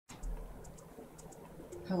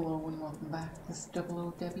Hello and welcome back. This is Double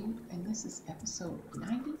O Debbie, and this is episode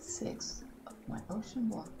 96 of my Ocean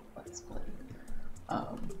Block Let's Play.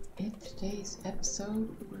 In today's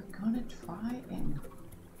episode, we're gonna try and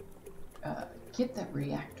get that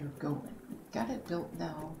reactor going. We've got it built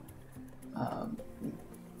now. We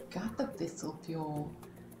got the fissile fuel.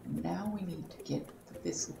 Now we need to get the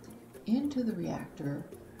fissile fuel into the reactor.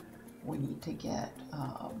 We need to get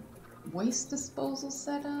waste disposal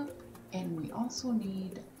set up. And we also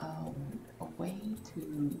need a way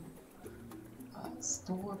to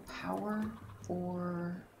store power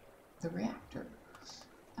for the reactor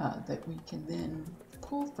that we can then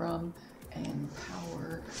pull from and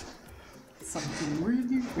power something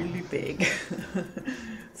really, really big.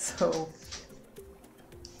 So,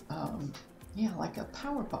 yeah, like a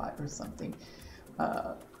power pot or something.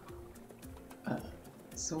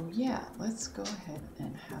 So yeah, let's go ahead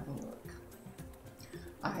and have a look.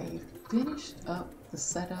 I finished up the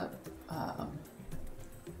setup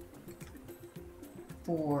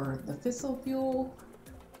for the fissile fuel.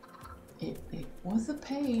 It was a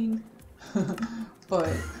pain,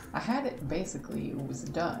 but I had it basically, it was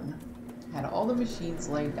done. Had all the machines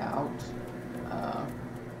laid out.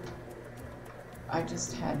 I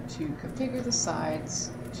just had to configure the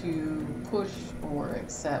sides to push or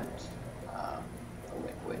accept the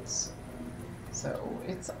liquids. So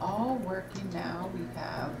it's all working now. We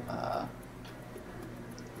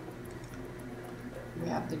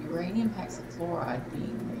have the uranium hexafluoride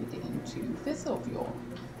being made into fissile fuel,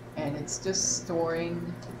 and it's just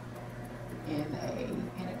storing in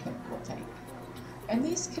a chemical tank. And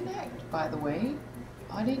these connect, by the way.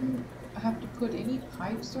 I didn't have to put any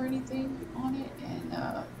pipes or anything on it, and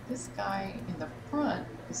this guy in the front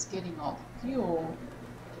is getting all the fuel.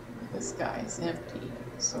 This guy is empty,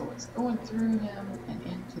 so it's going through him and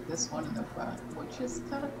into this one in the front, which is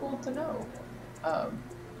kind of cool to know.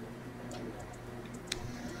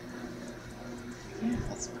 Yeah,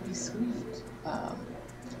 that's pretty sweet.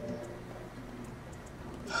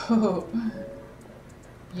 Oh,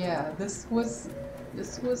 yeah, this was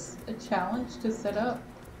a challenge to set up,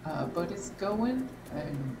 but it's going,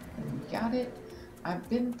 and we got it. I've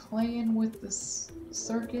been playing with this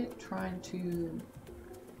circuit, trying to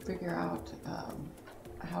figure out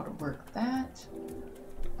how to work that,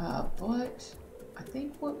 but I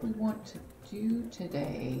think what we want to do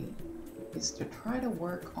today is to try to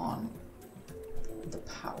work on the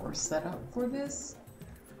power setup for this,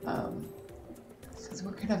 because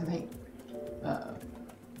we're gonna make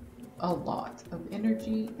a lot of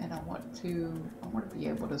energy, and I want to be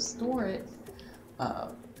able to store it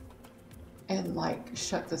and like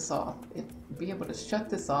shut this off. Be able to shut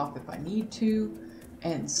this off if I need to,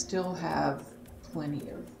 and still have plenty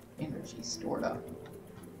of energy stored up.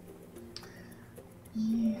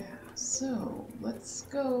 Yeah, so let's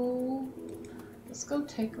go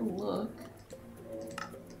take a look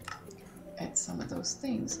at some of those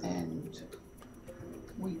things, and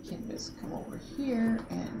we can just come over here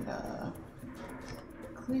and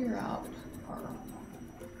clear out our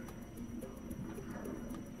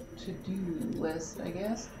to-do list, I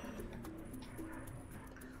guess.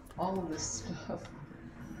 All of this stuff.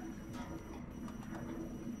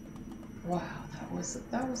 Wow,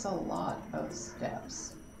 that was a lot of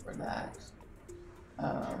steps for that.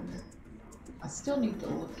 I still need to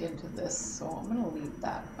look into this, so I'm gonna leave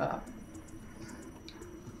that up.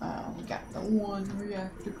 We got the one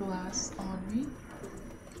reactor glass on me.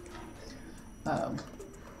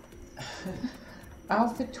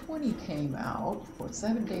 Alpha 20 came out for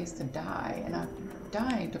 7 Days to Die, and I'm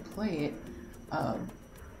dying to play it.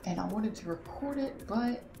 And I wanted to record it,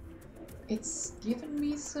 but it's given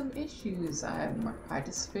me some issues. I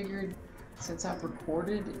just figured, since I've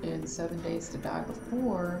recorded in 7 Days to Die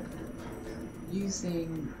before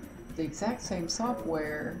using the exact same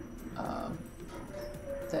software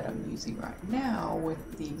that I'm using right now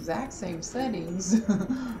with the exact same settings,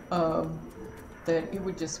 that it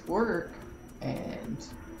would just work, and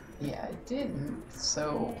yeah, it didn't.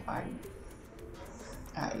 So I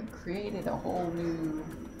created a whole new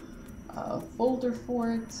folder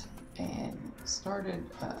for it and started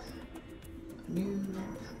a new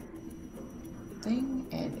thing,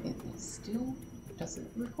 and it still doesn't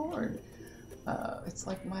record. It's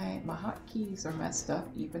like my hotkeys are messed up,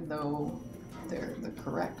 even though they're the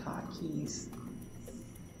correct hotkeys.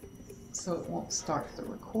 So it won't start the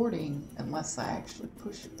recording unless I actually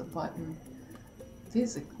push the button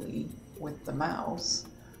physically with the mouse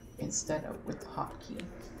instead of with the hotkey.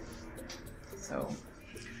 So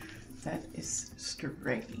that is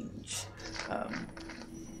strange.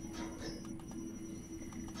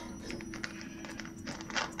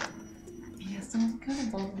 Yeah, so I'm gonna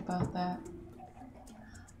bummed about that.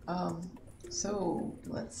 So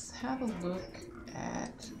let's have a look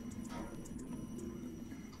at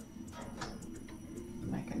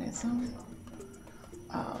mechanism,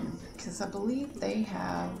 because I believe they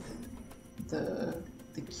have the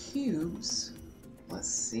cubes. Let's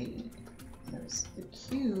see, there's the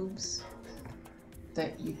cubes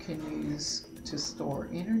that you can use to store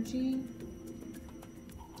energy,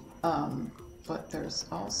 but there's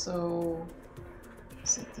also,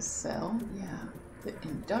 is it the cell? Yeah, the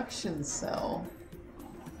induction cell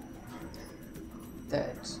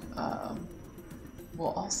that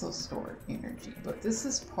will also store energy, but this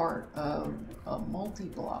is part of a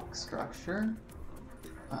multi-block structure,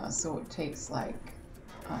 so it takes like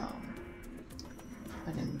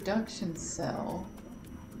an induction cell,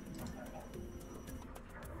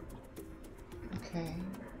 okay,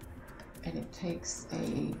 and it takes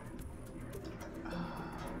an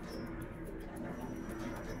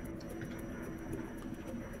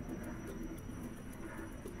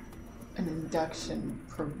induction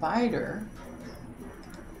provider,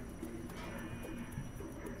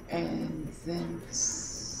 and then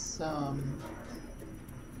some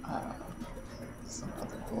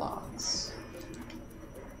other blocks.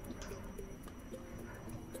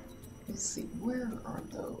 Let's see, where are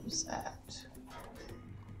those at?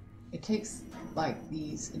 It takes like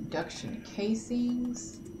these induction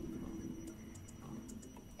casings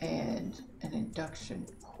and an induction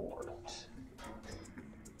port.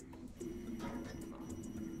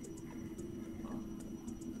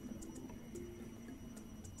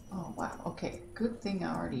 Oh wow, okay, good thing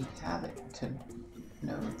I already have it to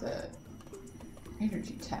know the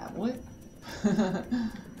energy tablet.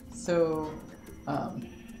 So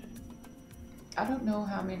I don't know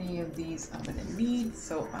how many of these I'm gonna need,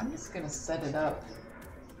 so I'm just gonna set it up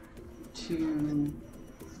to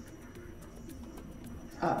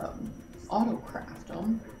auto-craft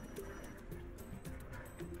them.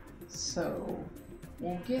 So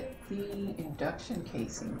we'll get the induction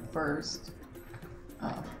casing first.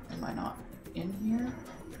 Am I not in here?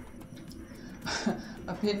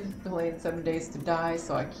 I've been playing 7 Days to Die,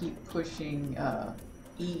 so I keep pushing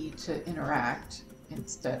E to interact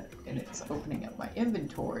instead, and it's opening up my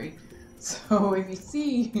inventory. So if you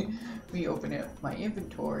see me open up my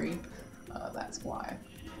inventory, that's why.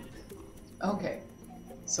 Okay,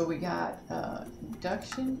 so we got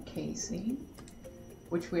induction casing,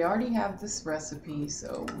 which we already have this recipe,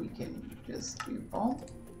 so we can just do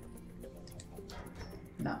both.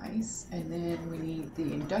 Nice. And then we need the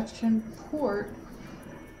induction port,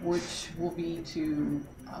 which will be to,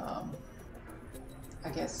 I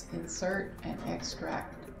guess, insert and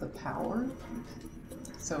extract the power.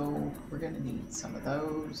 So we're going to need some of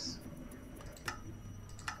those.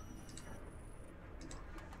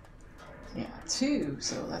 Yeah, 2,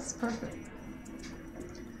 so that's perfect.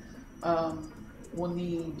 We'll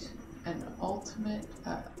need an ultimate,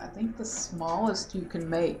 I think the smallest you can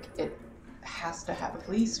make, it has to have at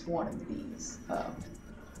least one of these.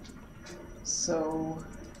 So,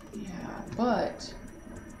 yeah, but,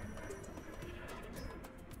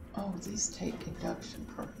 oh, these take induction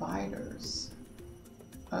providers.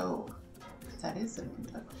 Oh, that is an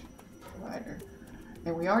induction provider.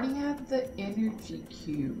 And we already have the energy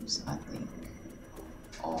cubes, I think,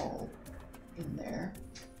 all in there.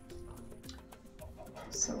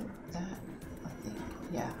 So that, I think,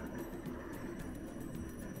 yeah.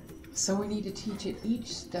 So we need to teach it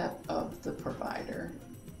each step of the provider.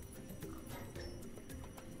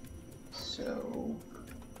 So,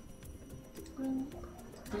 boop,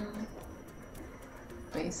 boop.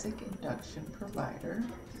 Basic induction provider.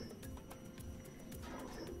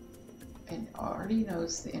 And already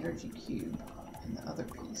knows the energy cube and the other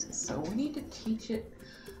pieces. So we need to teach it,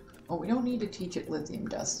 well, we don't need to teach it lithium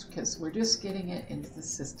dust because we're just getting it into the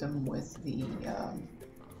system with the,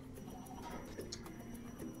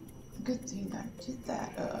 good thing I did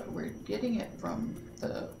that. We're getting it from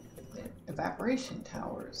the evaporation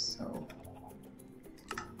towers, so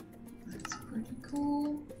that's pretty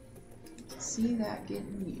cool. See that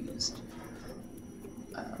getting used.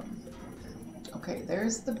 Okay,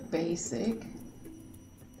 there's the basic.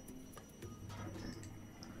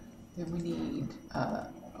 Then we need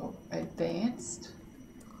advanced.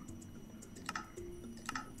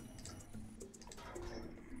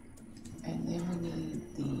 And then we need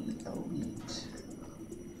the elite.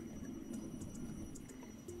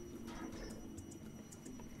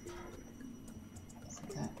 Isn't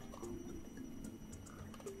that?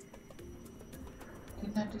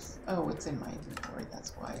 Didn't I just, oh, it's in my inventory,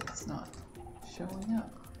 that's why it's not showing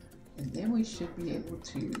up. And then we should be able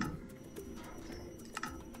to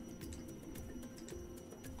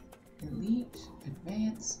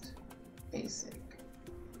advanced, basic,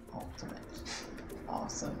 ultimate.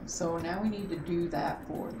 Awesome. So now we need to do that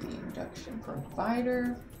for the induction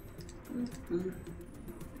provider. Boop, boop,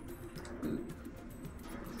 boop.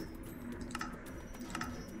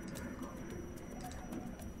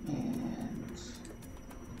 And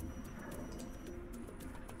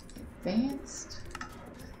advanced.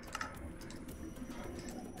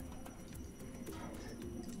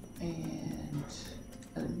 And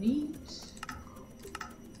elite.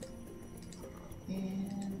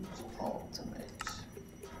 And ultimate.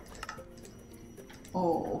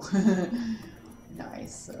 Oh,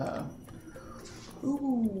 nice.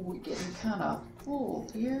 Ooh, we're getting kind of full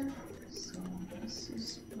here. So let's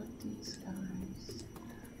just put these guys.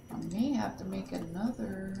 I may have to make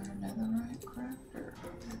another right crafter.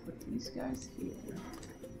 Put these guys here.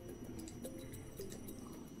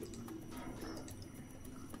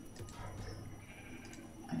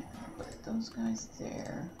 And put those guys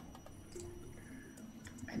there.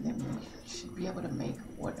 And then we should be able to make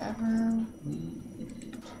whatever we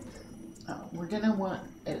need. We're gonna want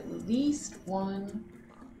at least one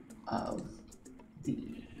of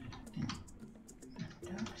the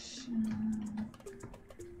induction.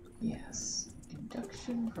 Yes,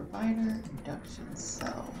 induction provider, induction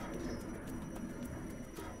cell.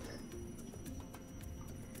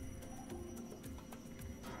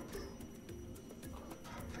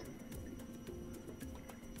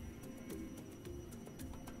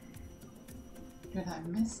 Did I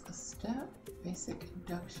miss a step? Basic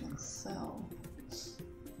induction cell.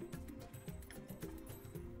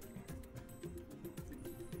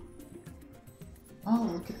 Oh,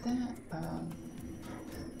 look at that.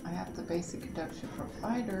 I have the basic induction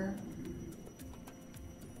provider.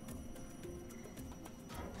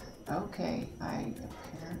 Okay, I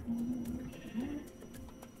apparently...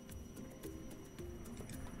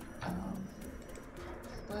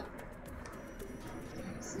 but...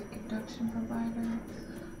 Basic induction provider?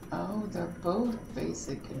 Oh, they're both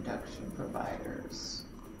basic induction providers.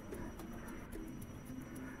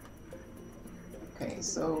 Okay,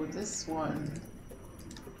 so this one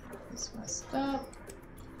is messed up.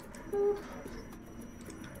 Oof.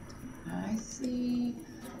 I see.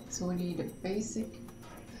 So we need a basic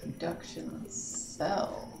induction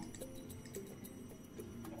cell.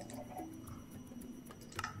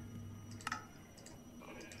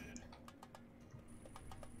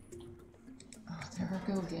 Oh, there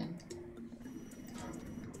I go again.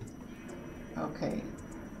 Okay.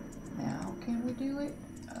 Now can we do it?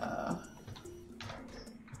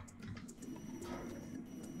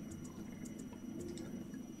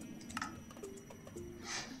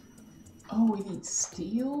 Oh, we need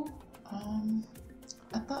steel?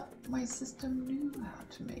 I thought my system knew how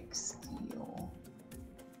to make steel.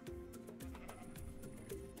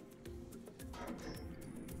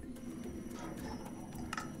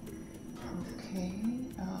 Okay,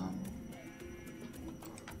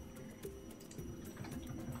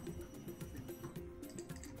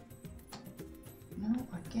 no,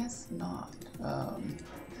 I guess not.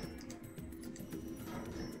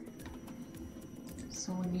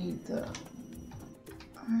 So we need the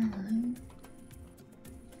iron,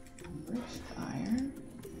 enriched iron.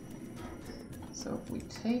 So if we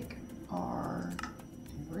take our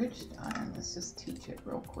enriched iron, let's just teach it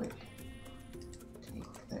real quick.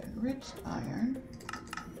 Take the enriched iron,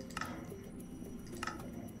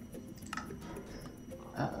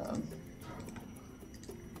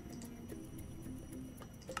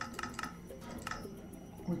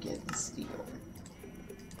 we get the steel.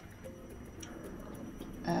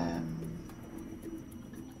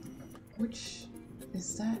 Which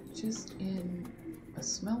is that just in a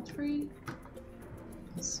smeltery?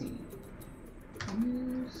 Let's see.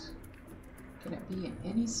 Use. Can it be in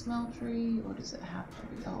any smeltery, or does it have to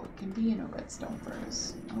be? Oh, it can be in a redstone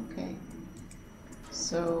furnace. Okay.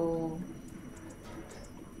 So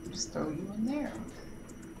just throw you in there,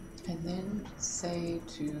 and then say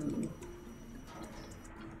to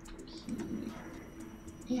keep.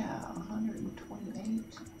 Yeah,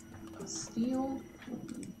 128. Steel would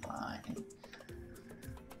be fine.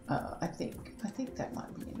 I think that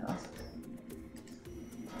might be enough.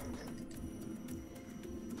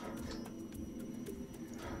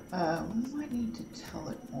 We might need to tell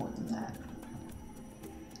it more than that,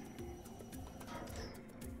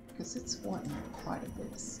 because it's wanting quite a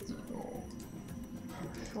bit of steel.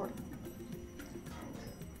 Short.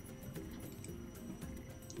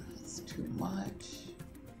 It's too much.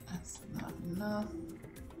 That's not enough.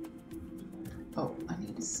 Oh, I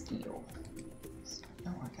need a steel.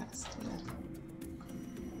 Oh, I got a steel.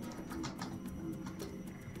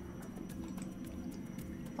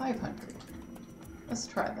 $500. Let's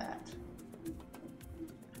try that.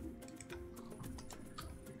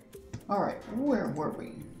 All right, where were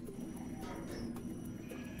we?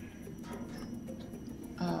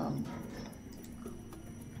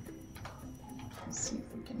 Let's see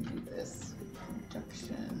if we can do this.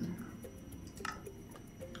 Induction.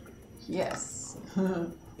 Yes.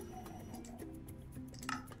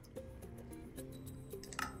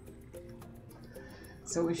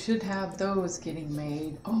 So we should have those getting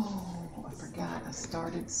made. Oh, I forgot. I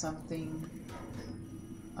started something.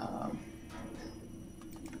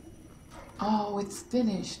 Oh, it's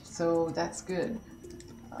finished, so that's good.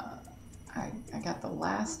 I got the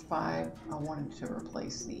last 5. I wanted to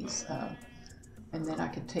replace these. And then I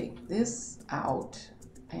could take this out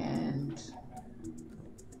and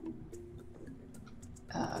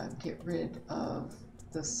get rid of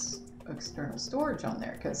this external storage on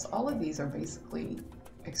there, because all of these are basically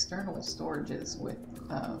external storages with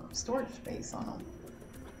storage space on them.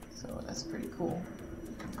 So that's pretty cool.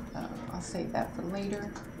 I'll save that for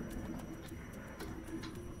later.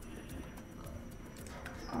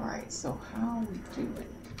 Alright, so how are we doing?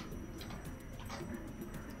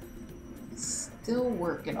 Still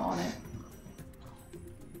working on it.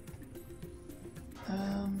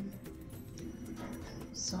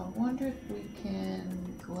 So I wonder if we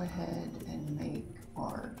can go ahead and make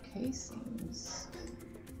our casings.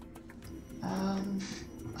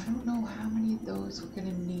 I don't know how many of those we're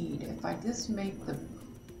gonna need. If I just make the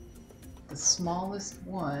smallest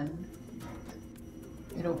one,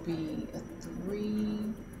 it'll be a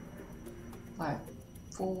 3 by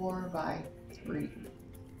 4 by 3.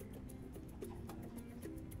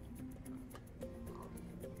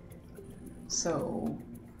 So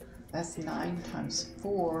that's 9 times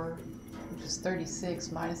 4, which is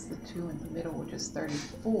 36, minus the 2 in the middle, which is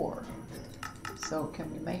 34. So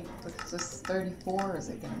can we make this 34, or is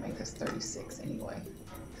it going to make us 36 anyway?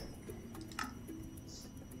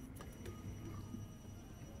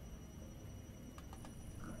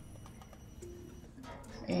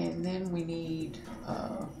 And then we need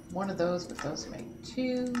one of those, but those make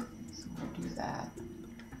 2, so we'll do that.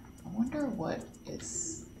 I wonder what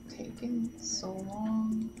is taking so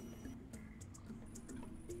long.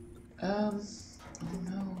 Oh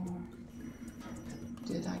no.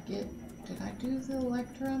 Did I do the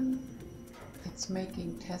electrum? It's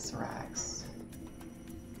making tesseracts.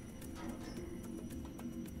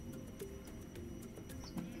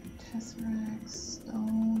 It's making tesseracts,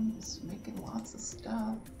 stone, it's making lots of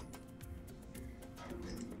stuff.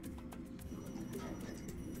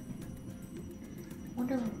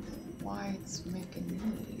 Wonder why it's making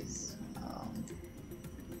these.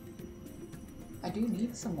 I do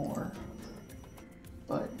need some more,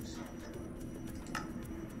 but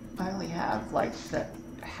I only have like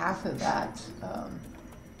half of that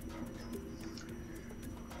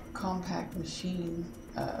compact machine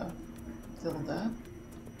filled up.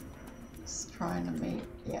 Just trying to make,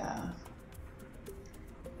 yeah.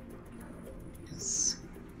 It's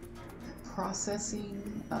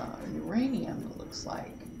processing uranium, it looks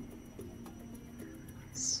like.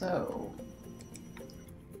 So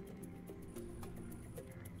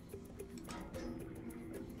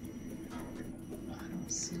I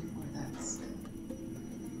don't see where that's.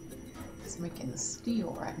 It's making the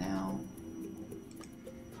steel right now.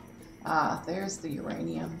 Ah, there's the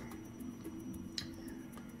uranium.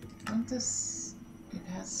 I think this, it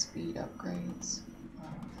has speed upgrades.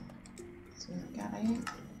 So we've got 8.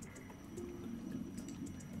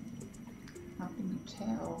 How can you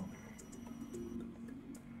tell?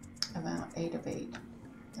 Amount 8 of 8.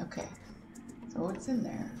 Okay, so it's in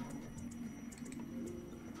there.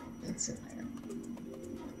 It's in there.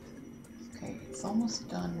 Okay, it's almost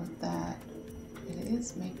done with that. It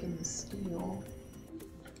is making the steel.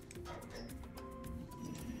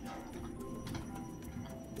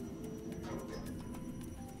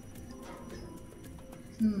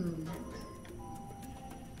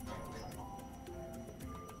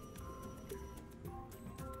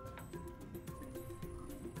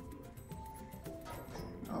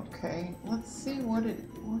 Okay, let's see what is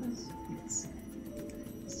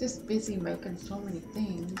it's just busy making so many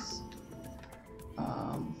things.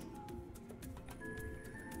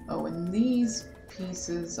 Oh, and these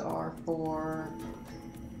pieces are for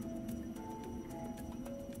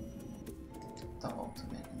the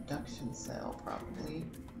ultimate induction cell, probably.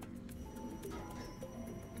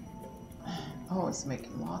 Oh, it's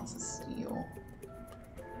making lots of steel.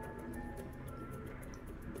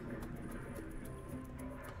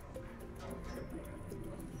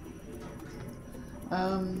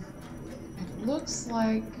 It looks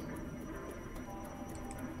like,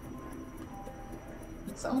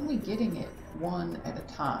 it's only getting it one at a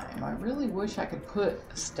time. I really wish I could put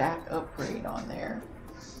a stack upgrade on there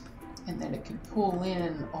and then it could pull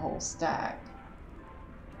in a whole stack.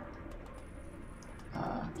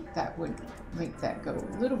 That would make that go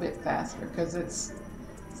a little bit faster, because it's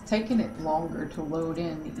taking it longer to load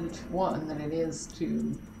in each one than it is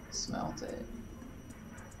to smelt it.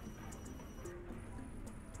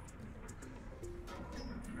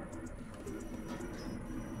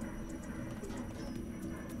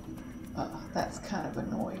 That's kind of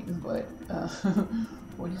annoying, but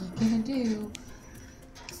what are you gonna do?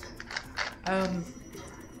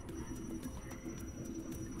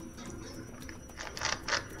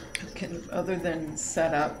 Other than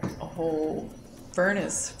set up a whole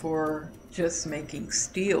furnace for just making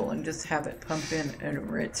steel and just have it pump in an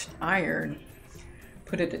enriched iron,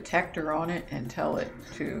 put a detector on it and tell it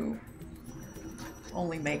to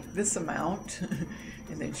only make this amount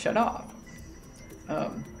and then shut off.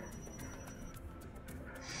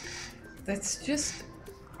 That's just,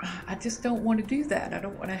 I just don't want to do that. I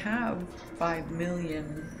don't want to have 5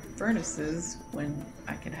 million furnaces when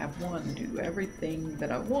I can have one do everything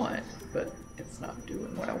that I want, but it's not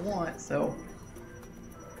doing what I want, so.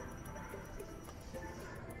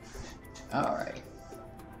 All right.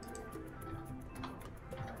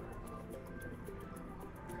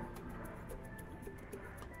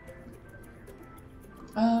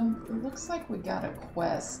 It looks like we got a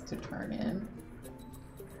quest to turn in.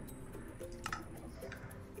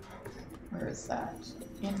 Where is that?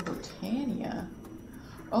 In Britannia.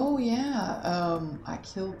 Oh yeah, I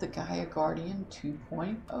killed the Gaia Guardian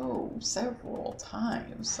 2.0 several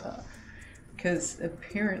times. Because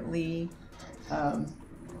apparently, I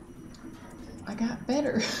got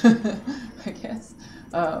better, I guess.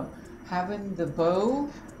 Having the bow,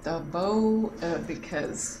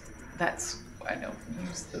 because that's, I don't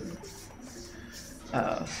use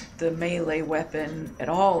the melee weapon at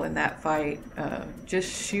all in that fight, just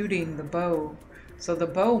shooting the bow. So the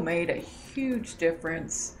bow made a huge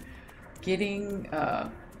difference. Getting,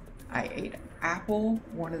 I ate apple,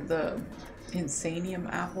 one of the Insanium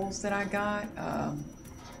apples that I got,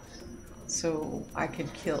 so I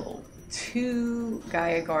could kill 2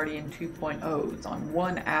 Gaia Guardian 2.0s on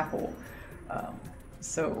 1 apple.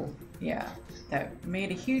 So yeah, that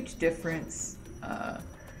made a huge difference,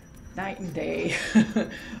 night and day.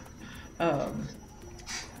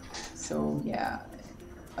 So yeah,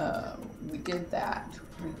 we did that.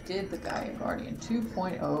 We did the Gaia Guardian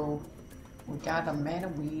 2.0. We got a Mana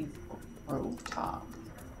Weave robe top.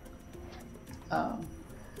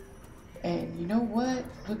 And you know what?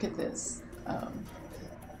 Look at this.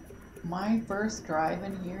 My first drive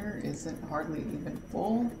in here isn't hardly even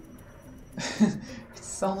full.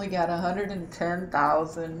 It's only got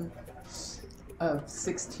 110,000 of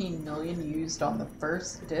 16 million used on the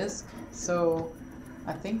first disc. So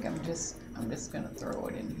I think I'm just gonna throw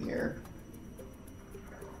it in here.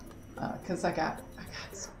 Cause I got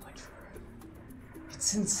so much room.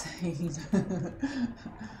 It's insane.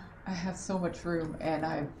 I have so much room, and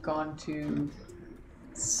I've gone to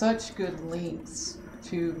such good lengths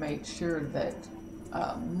to make sure that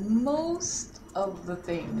most of the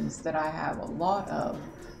things that I have a lot of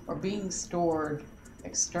are being stored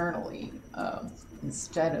externally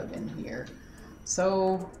instead of in here.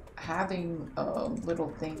 So having a little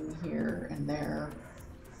thing here and there,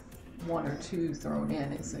 1 or 2 thrown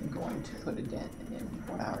in, isn't going to put a dent in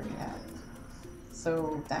what I already have.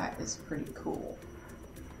 So that is pretty cool.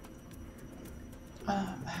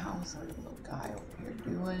 How's our little guy over here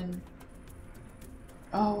doing?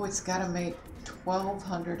 Oh, it's got to make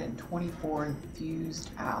 1,224 infused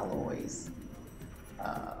alloys.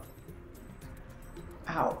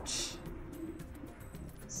 Ouch.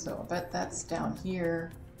 So I bet that's down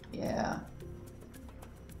here. Yeah.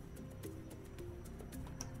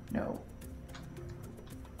 No.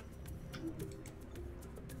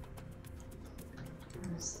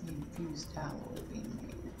 Where's the infused alloy being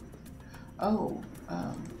made? Oh,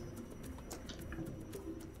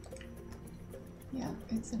 yeah,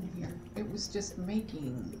 it's in here. It was just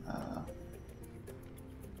making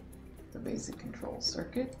the basic control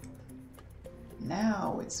circuit.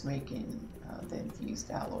 Now it's making the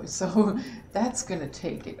infused alloy. So that's gonna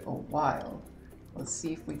take it a while. Let's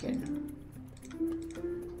see if we can.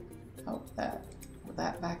 Oh, will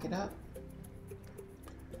that back it up?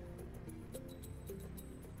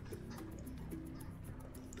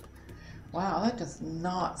 Wow, that does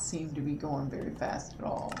not seem to be going very fast at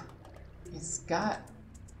all. It's got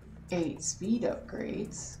 8 speed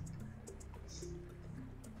upgrades.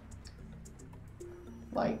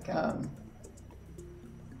 Like,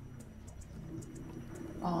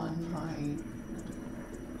 on my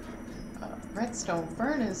redstone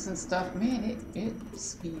furnace and stuff, man, it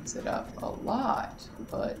speeds it up a lot,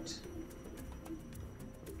 but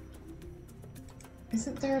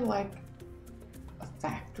isn't there like a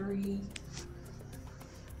factory?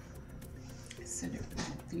 Is it an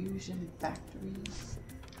infusion factory?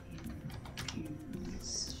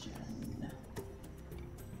 Infusion.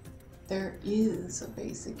 There is a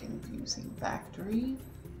basic infusing factory,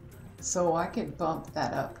 so I could bump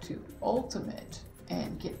that up to ultimate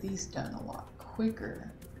and get these done a lot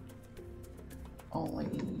quicker. Only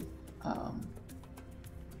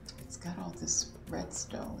it's got all this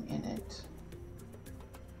redstone in it.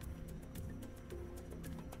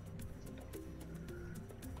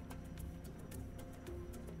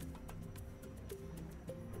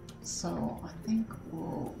 So I think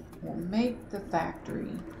we'll make the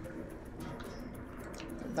factory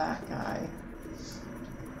for that guy.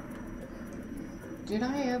 Did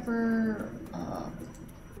I ever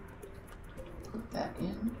put that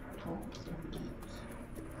in? Oh,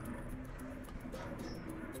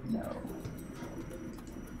 no.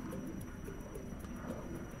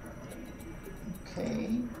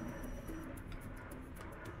 Okay.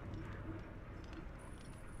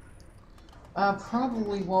 I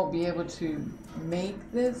probably won't be able to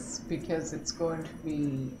make this because it's going to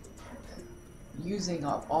be using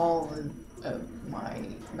up all of my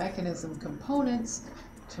mechanism components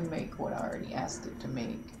to make what I already asked it to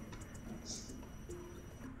make.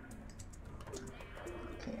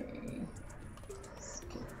 Okay, let's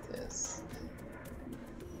get this.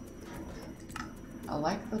 I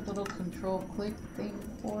like the little control click thing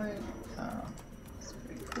for it. It's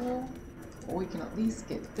pretty cool. Well, we can at least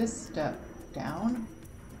get this step down.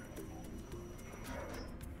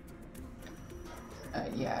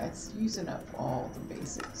 Yeah, it's using up all the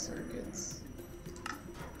basic circuits.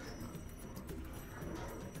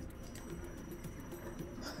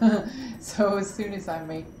 So as soon as I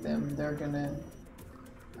make them, they're gonna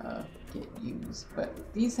get used.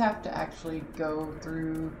 But these have to actually go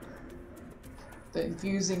through the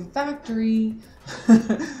infusing factory.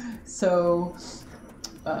 So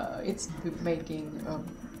it's making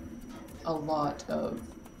a lot of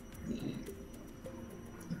the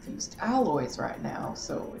infused alloys right now,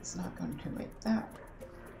 so it's not going to make that.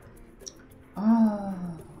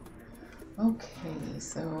 Okay,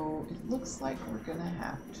 so it looks like we're gonna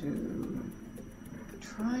have to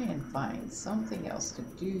try and find something else to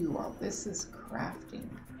do while this is crafting.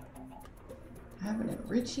 I have an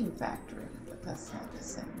enriching factory, but that's not the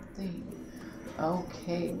same thing.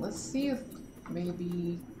 Okay, let's see if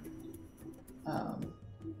maybe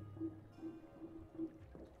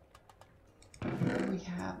we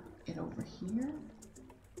have it over here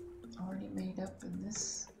already made up in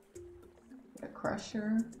this, a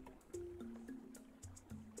crusher.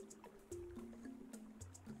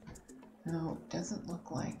 No, it doesn't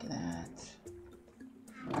look like that.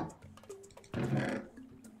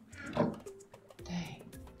 Dang.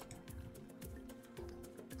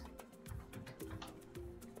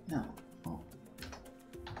 No. Oh.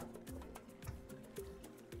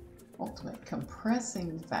 Ultimate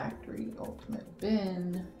compressing factory, ultimate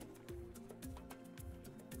bin,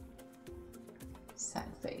 sad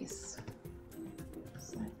face.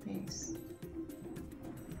 Sad face.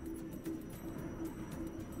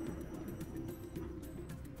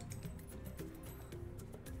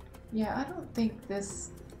 Yeah, I don't think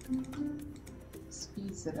this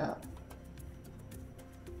speeds it up.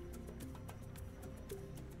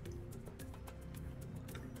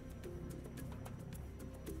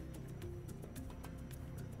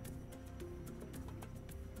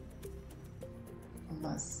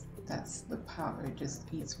 Unless that's the power, it just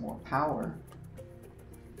eats more power.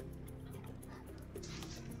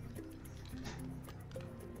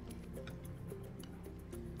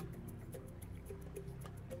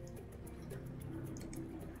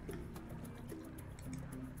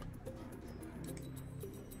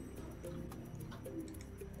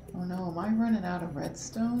 Oh no, am I running out of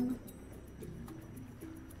redstone?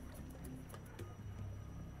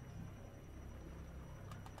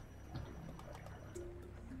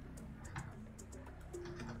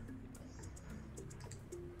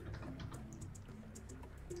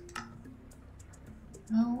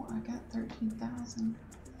 No, I got 13,000.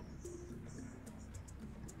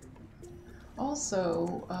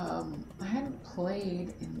 Also, I hadn't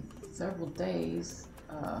played in several days,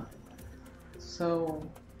 so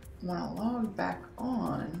when I logged back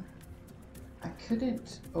on, I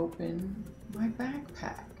couldn't open my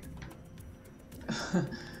backpack.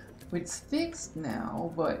 It's fixed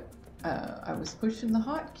now, but I was pushing the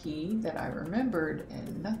hotkey that I remembered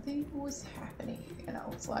and nothing was happening. And I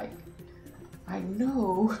was like, I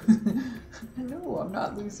know, I know I'm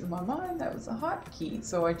not losing my mind. That was a hotkey.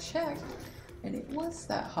 So I checked and it was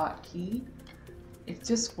that hotkey. It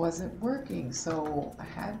just wasn't working. So I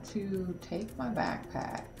had to take my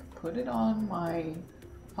backpack, put it on my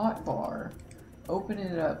hotbar, open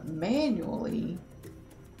it up manually,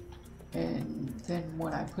 and then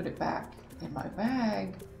when I put it back in my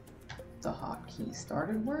bag, the hotkey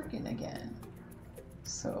started working again.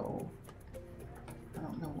 So I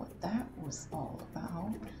don't know what that was all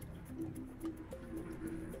about.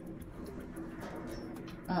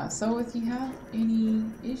 So if you have any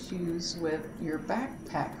issues with your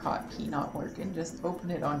backpack hotkey not working, just open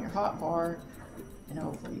it on your hotbar and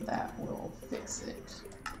hopefully that will fix it.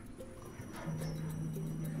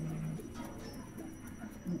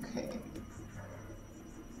 Okay.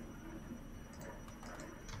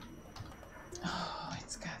 Oh,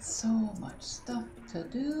 it's got so much stuff to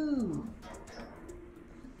do.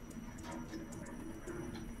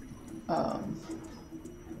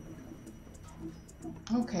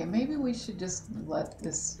 Okay, maybe we should just let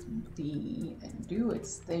this be and do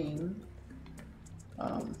its thing.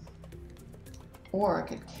 Or I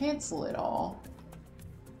could cancel it all,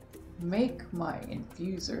 make my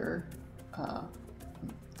infuser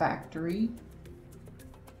factory,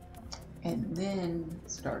 and then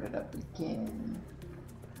start it up again.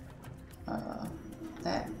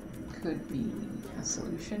 That could be a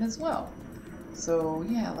solution as well. So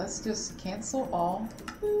yeah, let's just cancel all.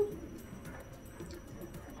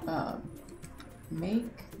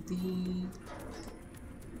 Make the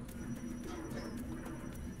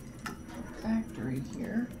factory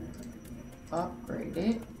here, upgrade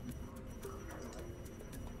it.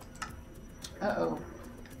 Uh-oh,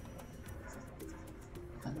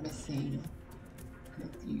 I'm missing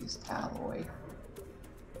confused alloy.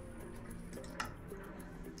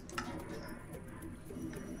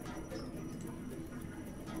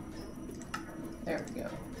 There we go.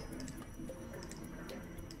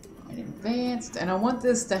 And advanced, and I want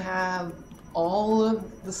this to have all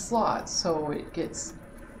of the slots so it gets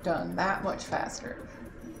done that much faster.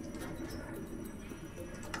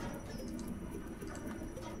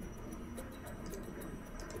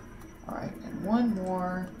 All right, and one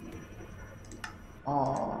more.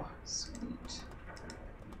 Oh, sweet.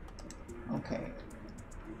 Okay.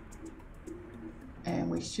 And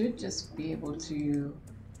we should just be able to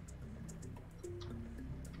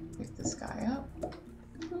pick this guy up.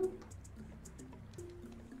 Boop.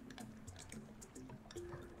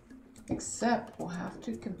 Except we'll have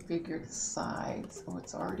to configure the sides. Oh,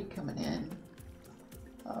 it's already coming in.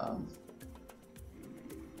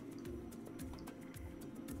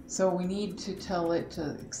 So we need to tell it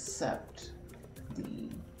to accept the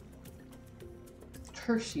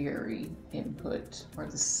tertiary input or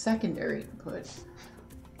the secondary input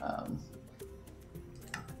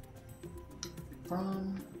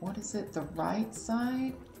from, what is it, the right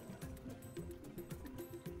side?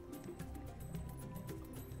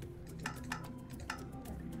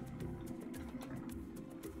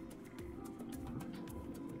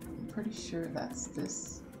 I'm pretty sure that's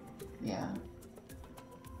this, yeah.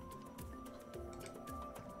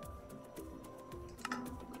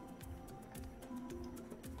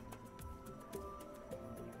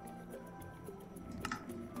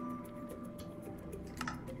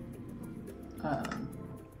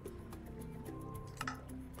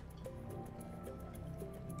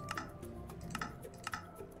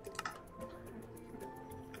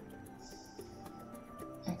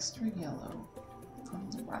 Extra yellow from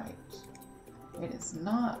the right. It is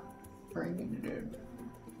not bringing it in.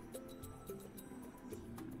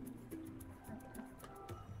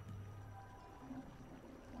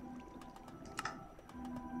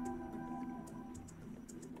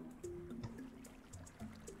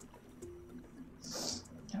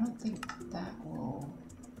 I don't think that will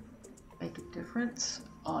make a difference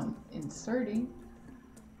on inserting.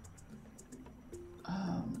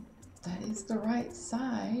 That is the right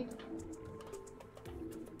side.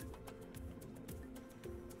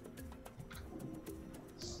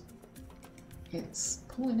 It's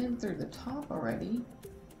pulling in through the top already.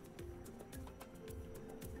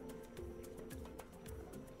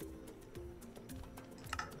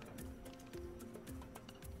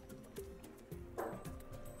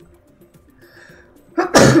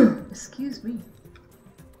 Excuse me.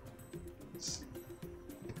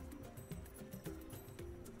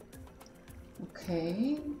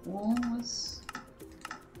 Okay, well, let's...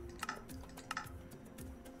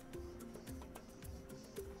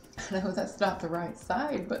 I know that's not the right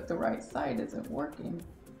side, but the right side isn't working.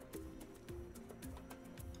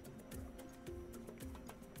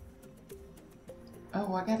 Oh,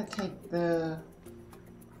 Oh, I gotta take the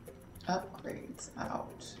upgrades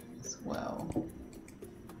out as well.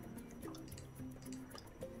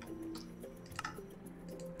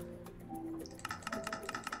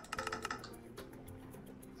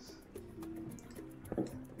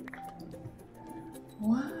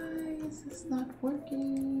 Why is this not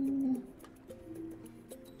working?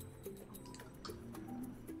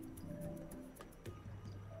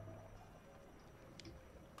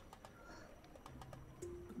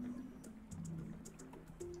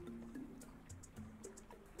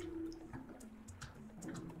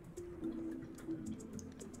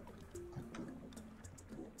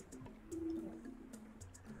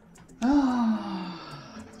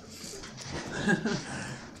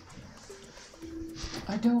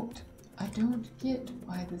 I don't get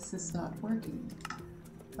why this is not working.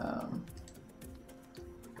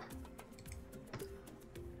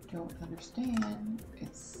 Don't understand.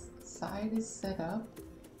 Its side is set up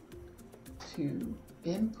to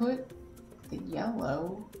input the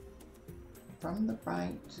yellow from the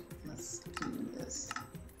right. Let's do this.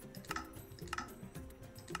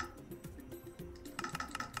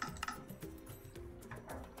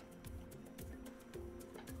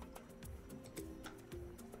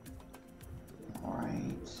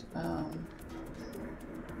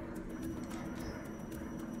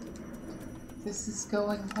 This is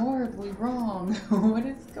going horribly wrong. What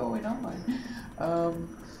is going on?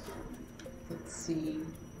 Let's see.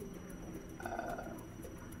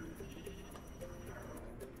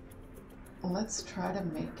 Let's try to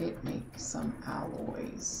make it make some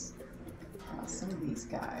alloys. Some of these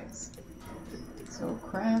guys. So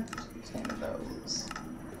craft 10 of those.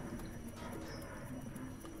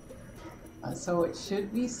 So it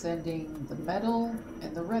should be sending the metal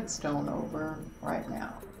and the redstone over right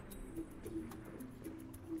now.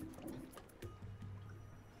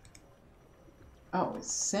 Oh, it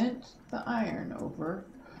sent the iron over,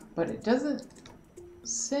 but it doesn't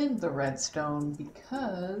send the redstone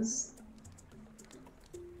because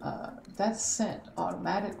that's sent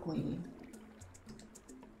automatically.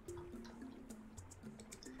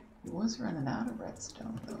 It was running out of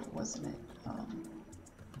redstone though, wasn't it?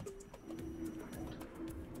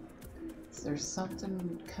 Is there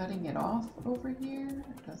something cutting it off over here?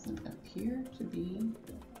 It doesn't appear to be.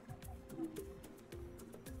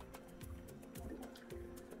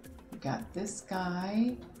 Got this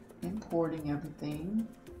guy importing everything.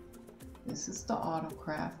 This is the auto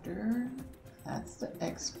crafter. That's the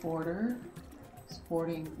exporter,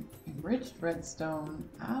 exporting enriched redstone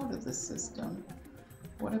out of the system.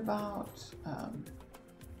 What about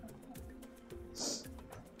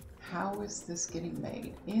how is this getting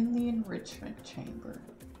made? In the enrichment chamber.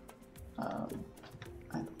 I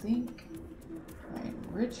think my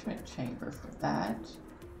enrichment chamber for that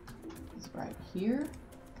is right here.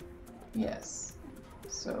 Yes,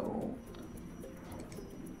 so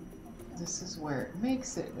this is where it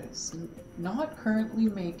makes it. It's not currently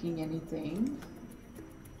making anything.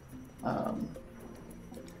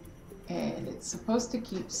 And it's supposed to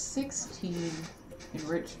keep 16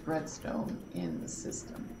 enriched redstone in the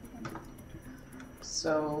system.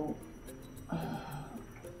 So,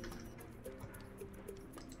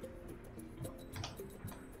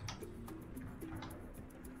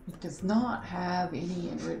 it does not have any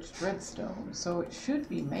enriched redstone, so it should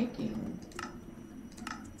be making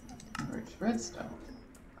enriched redstone.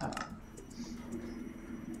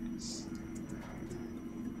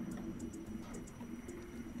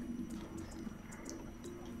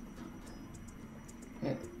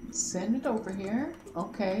 Send it over here.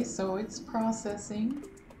 Okay, so it's processing.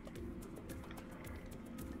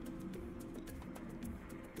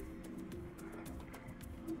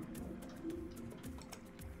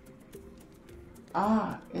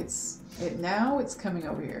 Now it's coming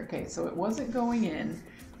over here. Okay, so it wasn't going in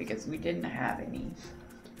because we didn't have any.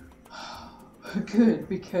 Good,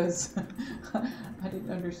 because I didn't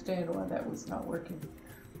understand why that was not working.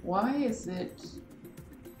 Why is it?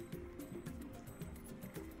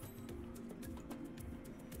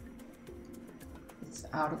 It's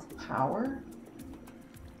out of power.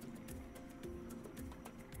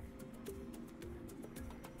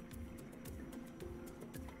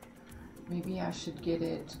 Maybe I should get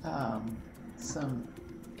it some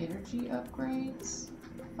energy upgrades,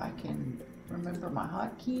 if I can remember my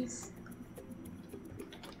hotkeys.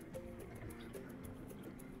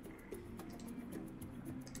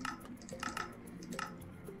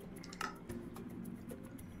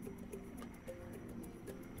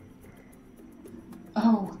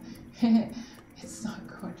 Oh, it's not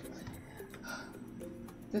going.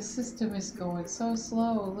 The system is going so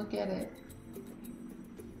slow, look at it.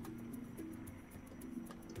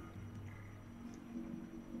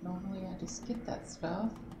 Normally I just get that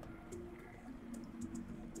stuff.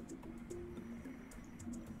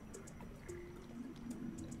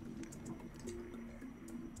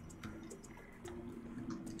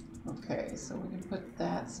 Okay, so we can put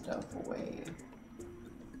that stuff away.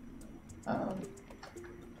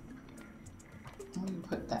 We can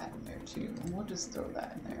put that in there too, and we'll just throw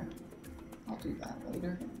that in there. I'll do that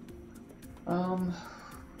later.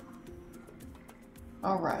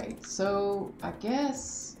 Alright, so I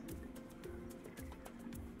guess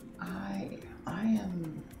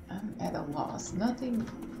I'm at a loss. Nothing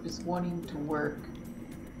is wanting to work.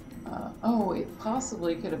 Oh, it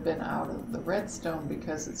possibly could have been out of the redstone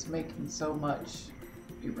because it's making so much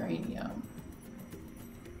uranium.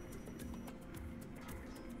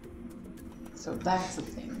 So that's the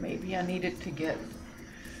thing. Maybe I needed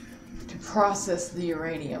to process the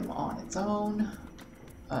uranium on its own,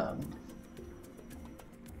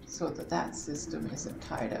 so that system isn't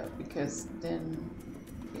tied up, because then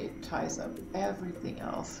it ties up everything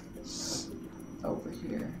else over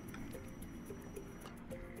here.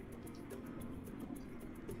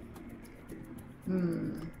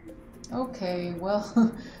 Okay,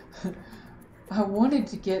 well, I wanted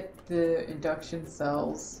to get the induction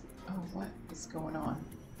cells. Oh, what is going on?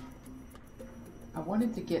 I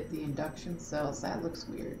wanted to get the induction cells. That looks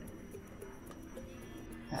weird.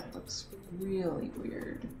 That looks really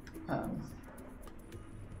weird.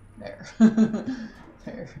 There.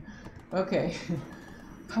 There. Okay.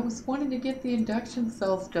 I was wanting to get the induction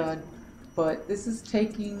cells done, but this is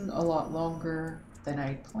taking a lot longer than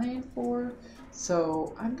I planned for.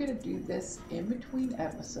 So I'm going to do this in between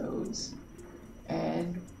episodes,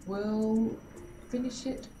 and we'll finish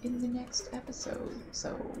it in the next episode.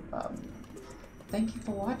 So thank you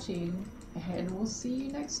for watching, and we'll see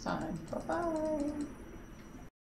you next time. Bye-bye.